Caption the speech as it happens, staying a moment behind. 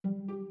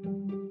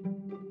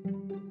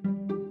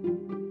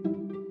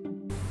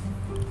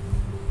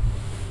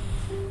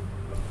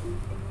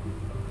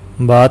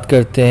बात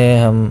करते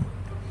हैं हम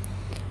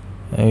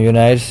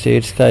यूनाइटेड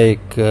स्टेट्स का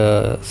एक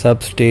सब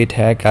स्टेट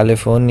है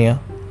कैलिफोर्निया,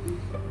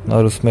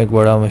 और उसमें एक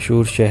बड़ा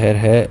मशहूर शहर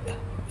है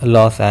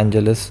लॉस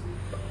एंजलिस,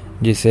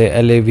 जिसे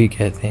एलए भी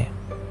कहते हैं।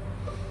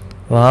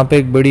 वहाँ पे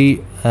एक बड़ी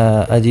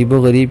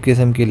अजीबो-गरीब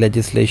किस्म की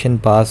लेजिस्लेशन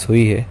पास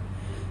हुई है,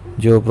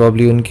 जो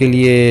प्रॉब्ली उनके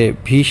लिए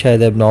भी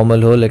शायद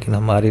एबनॉर्मल हो, लेकिन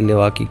हमारे लिए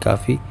वाकई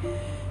काफ़ी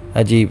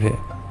अजीब है।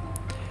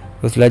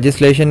 उस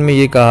लेजिस्लेशन में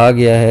ये कहा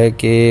गया है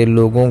कि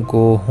लोगों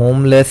को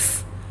होमलेस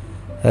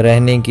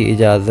रहने की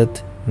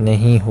इजाज़त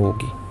नहीं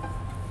होगी।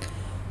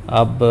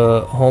 अब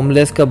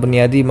होमलेस का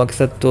बुनियादी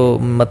मकसद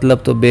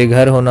मतलब तो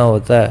बेघर होना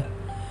होता है।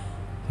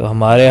 तो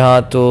हमारे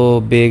यहाँ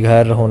तो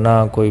बेघर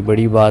होना कोई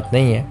बड़ी बात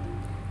नहीं है,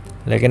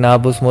 लेकिन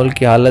आप उस मुल्क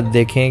की हालत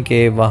देखें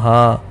कि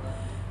वहाँ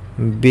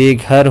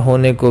बेघर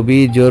होने को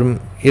भी जुर्म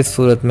इस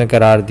सूरत में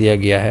करार दिया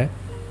गया है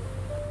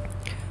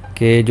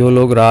कि जो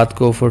लोग रात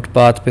को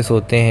फुटपाथ पे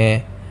सोते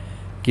हैं,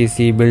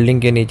 किसी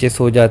बिल्डिंग के नीचे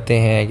सो जाते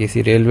हैं,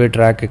 किसी रेलवे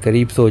ट्रैक के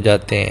करीब सो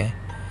जाते हैं,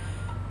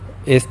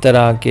 इस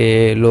तरह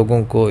के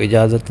लोगों को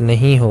इजाज़त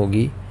नहीं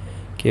होगी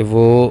कि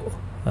वो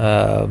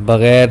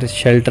बग़ैर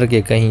शेल्टर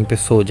के कहीं पे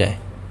सो जाएं।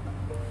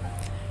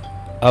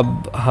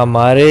 अब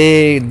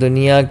हमारे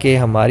दुनिया के,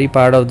 हमारी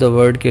पार्ट ऑफ द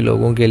वर्ल्ड के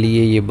लोगों के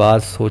लिए ये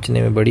बात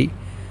सोचने में बड़ी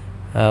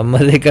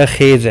मज़े का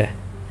खेज़ है।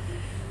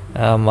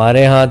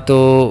 हमारे यहाँ तो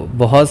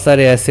बहुत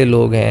सारे ऐसे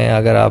लोग हैं,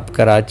 अगर आप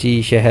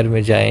कराची शहर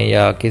में जाएं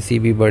या किसी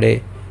भी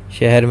बड़े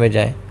शहर में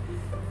जाएं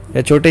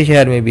या छोटे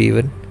शहर में भी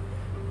इवन,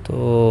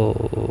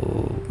 तो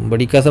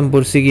बड़ी कसम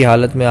पुरसी की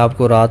हालत में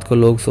आपको रात को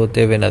लोग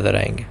सोते हुए नज़र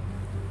आएंगे।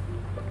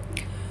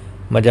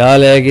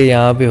 मजाल है कि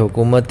यहाँ पे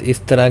हुकूमत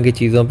इस तरह की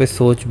चीज़ों पे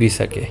सोच भी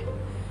सके।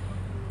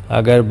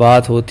 अगर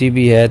बात होती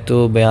भी है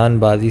तो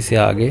बयानबाजी से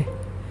आगे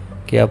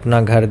कि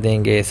अपना घर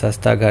देंगे,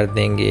 सस्ता घर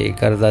देंगे,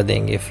 कर्जा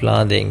देंगे,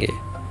 फ़लाँ देंगे,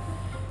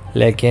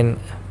 लेकिन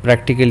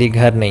प्रैक्टिकली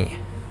घर नहीं है।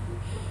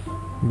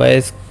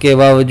 बस के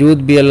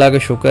बावजूद भी अल्लाह का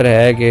शुक्र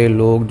है कि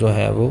लोग जो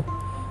हैं वो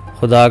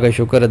खुदा का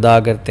शुक्र अदा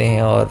करते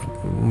हैं और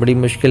बड़ी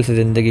मुश्किल से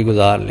ज़िंदगी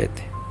गुजार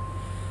लेते हैं।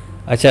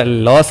 अच्छा,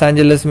 लॉस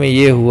एंजलिस में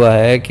ये हुआ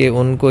है कि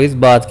उनको इस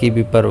बात की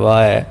भी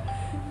परवाह है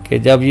कि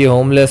जब ये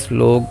होमलेस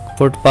लोग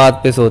फुटपाथ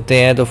पे सोते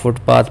हैं तो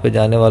फुटपाथ पे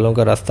जाने वालों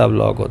का रास्ता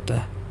ब्लॉक होता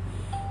है,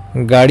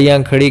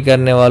 गाड़ियाँ खड़ी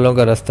करने वालों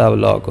का रास्ता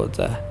ब्लॉक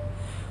होता है,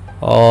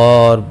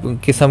 और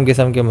किस्म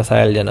किस्म के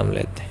मसाइल जन्म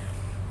लेते हैं।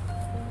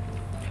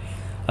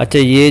 अच्छा,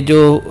 ये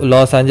जो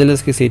लॉस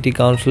एंजलिस की सिटी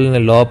काउंसिल ने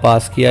लॉ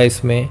पास किया,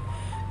 इसमें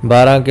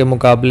 12 के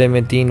मुकाबले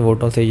में 3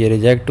 वोटों से ये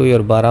रिजेक्ट हुई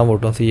और 12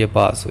 वोटों से ये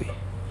पास हुई।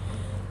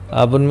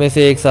 अब उनमें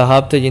से एक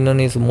साहब थे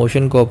जिन्होंने इस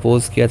मोशन को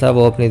अपोज़ किया था,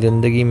 वो अपनी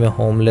ज़िंदगी में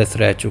होमलेस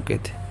रह चुके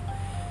थे।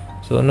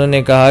 तो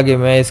उन्होंने कहा कि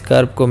मैं इस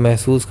कर्ब को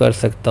महसूस कर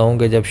सकता हूँ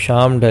कि जब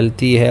शाम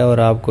ढलती है और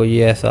आपको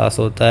ये एहसास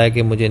होता है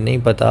कि मुझे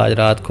नहीं पता आज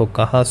रात को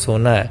कहाँ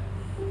सोना है,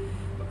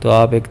 तो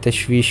आप एक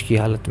तशवीश की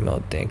हालत में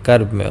होते हैं,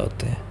 कर्ब में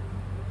होते हैं।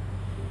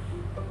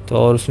 तो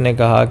और उसने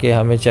कहा कि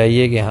हमें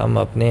चाहिए कि हम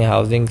अपने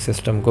हाउसिंग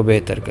सिस्टम को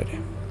बेहतर करें।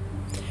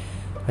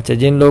 अच्छा,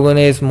 जिन लोगों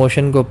ने इस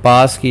मोशन को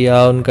पास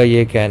किया उनका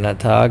ये कहना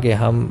था कि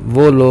हम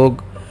वो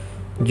लोग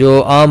जो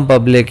आम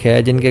पब्लिक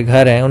है, जिनके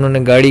घर हैं, उन्होंने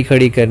गाड़ी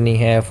खड़ी करनी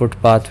है,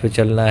 फुटपाथ पे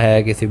चलना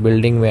है, किसी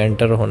बिल्डिंग में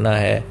एंटर होना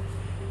है,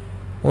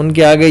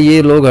 उनके आगे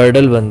ये लोग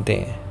हर्डल बनते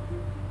हैं,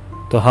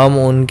 तो हम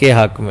उनके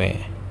हक़ में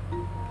हैं।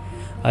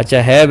 अच्छा,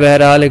 है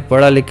बहरहाल एक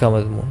पढ़ा लिखा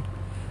मजमून।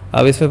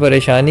 अब इसमें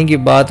परेशानी की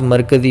बात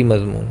मरकज़ी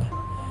मजमून है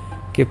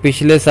कि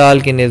पिछले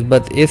साल की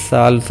निस्बत इस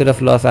साल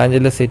सिर्फ लॉस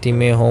एंजलिस सिटी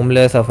में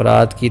होमलेस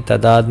अफराद की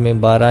तादाद में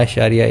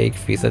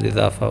 12.1%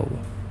 इजाफा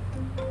हुआ।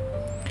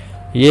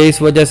 ये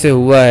इस वजह से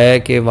हुआ है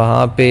कि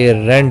वहाँ पे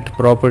रेंट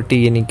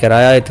प्रॉपर्टी यानी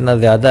किराया इतना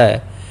ज़्यादा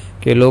है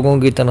कि लोगों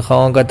की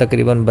तनख्वाहों का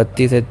तकरीबन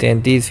 32 से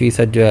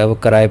 33% जो है वो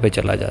किराए पे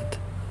चला जाता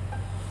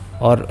है,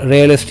 और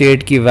रियल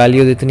एस्टेट की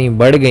वैल्यूज़ इतनी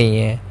बढ़ गई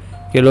हैं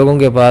कि लोगों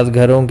के पास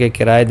घरों के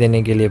किराए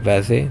देने के लिए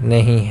पैसे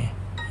नहीं हैं,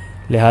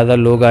 लिहाजा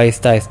लोग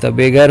आहिस्ता आहिस्ता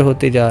बेघर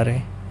होते जा रहे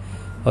हैं।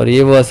 और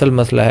ये वो असल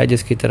मसला है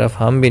जिसकी तरफ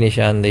हम भी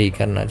निशानदेही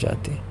करना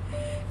चाहते हैं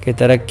कि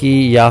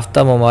तरक्की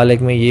याफ्ता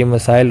ममालिक में ये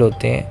मसाइल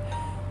होते हैं,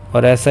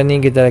 और ऐसा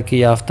नहीं कि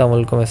तरक्की याफ्ता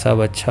मुल्कों में सब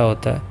अच्छा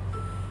होता है।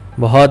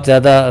 बहुत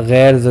ज़्यादा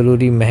गैर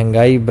ज़रूरी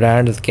महंगाई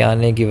ब्रांड्स के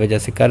आने की वजह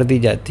से कर दी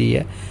जाती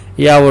है,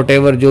 या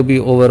वोटेवर जो भी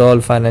ओवरऑल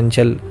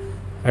फाइनेंशियल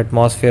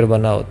एटमॉस्फेयर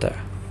बना होता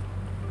है।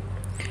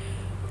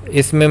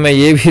 इसमें मैं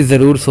ये भी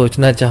ज़रूर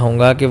सोचना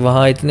चाहूँगा कि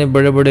वहाँ इतने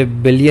बड़े बड़े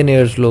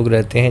बिलियनियर्स लोग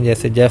रहते हैं,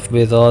 जैसे जेफ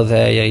बेज़ोस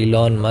है या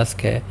इलॉन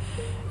मस्क है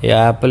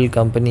या एप्पल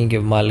कंपनी के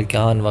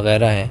मालिकान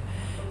वगैरह हैं,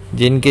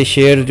 जिनके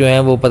शेयर जो हैं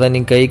वो पता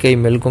नहीं कई कई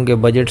मुल्कों के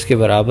बजट्स के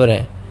बराबर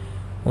हैं।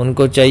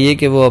 उनको चाहिए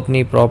कि वो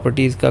अपनी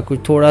प्रॉपर्टीज़ का कुछ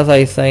थोड़ा सा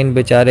हिस्सा इन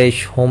बेचारे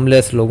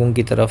होमलेस लोगों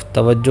की तरफ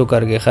तवज्जो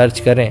करके ख़र्च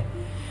करें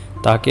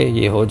ताकि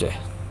ये हो जाए।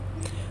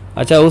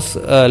 अच्छा, उस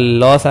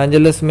लॉस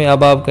एंजलिस में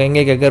अब आप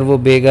कहेंगे कि अगर वो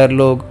बेघर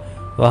लोग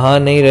वहाँ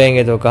नहीं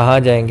रहेंगे तो कहाँ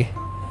जाएंगे।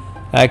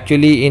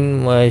 एक्चुअली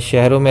इन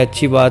शहरों में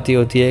अच्छी बात ये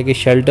होती है कि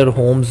शेल्टर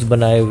होम्स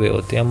बनाए हुए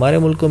होते हैं, हमारे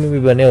मुल्कों में भी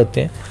बने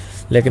होते हैं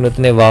लेकिन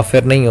उतने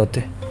वाफिर नहीं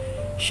होते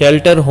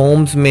शेल्टर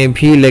होम्स में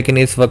भी। लेकिन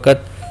इस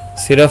वक्त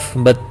सिर्फ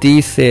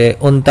 32 से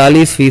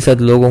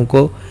 39% लोगों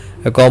को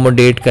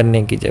एकोमोडेट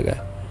करने की जगह।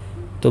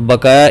 तो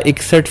बकाया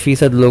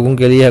 61% लोगों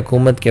के लिए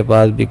हुकूमत के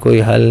पास भी कोई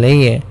हल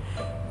नहीं है,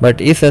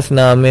 बट इस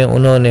असना में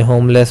उन्होंने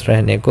होमलेस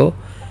रहने को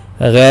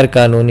गैर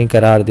कानूनी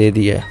करार दे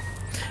दिया है।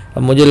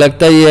 अब मुझे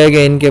लगता ये है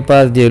कि इनके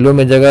पास जेलों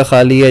में जगह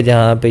खाली है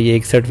जहाँ पे ये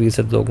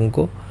 61% लोगों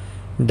को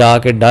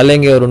के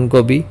डालेंगे और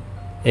उनको भी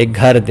एक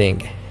घर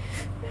देंगे।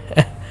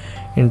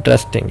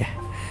 इंटरेस्टिंग है।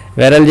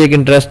 बहरहाल ये एक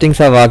इंटरेस्टिंग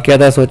सा वाक़या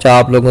था, सोचा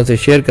आप लोगों से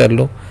शेयर कर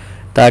लूँ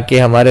ताकि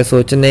हमारे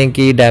सोचने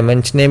की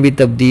डायमेंशनें भी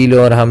तब्दील हो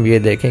और हम ये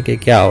देखें कि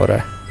क्या हो रहा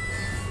है।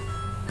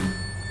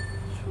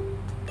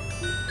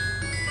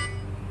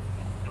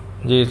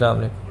 जी अस्सलाम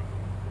वालेकुम।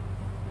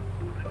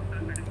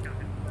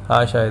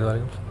 हाँ शायद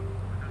वालेकुम।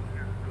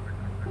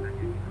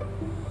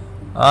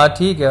 हाँ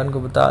ठीक है, उनको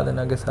बता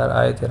देना कि सर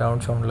आए थे,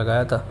 राउंड शाउंड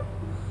लगाया था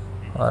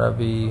और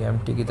अभी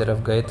एमटी की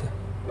तरफ गए थे।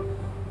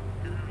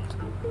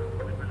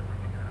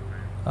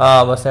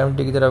 हाँ बस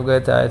एमटी की तरफ गए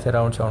थे, आए थे,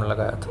 राउंड शाउंड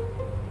लगाया था,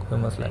 कोई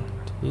मसला नहीं।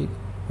 ठीक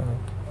है।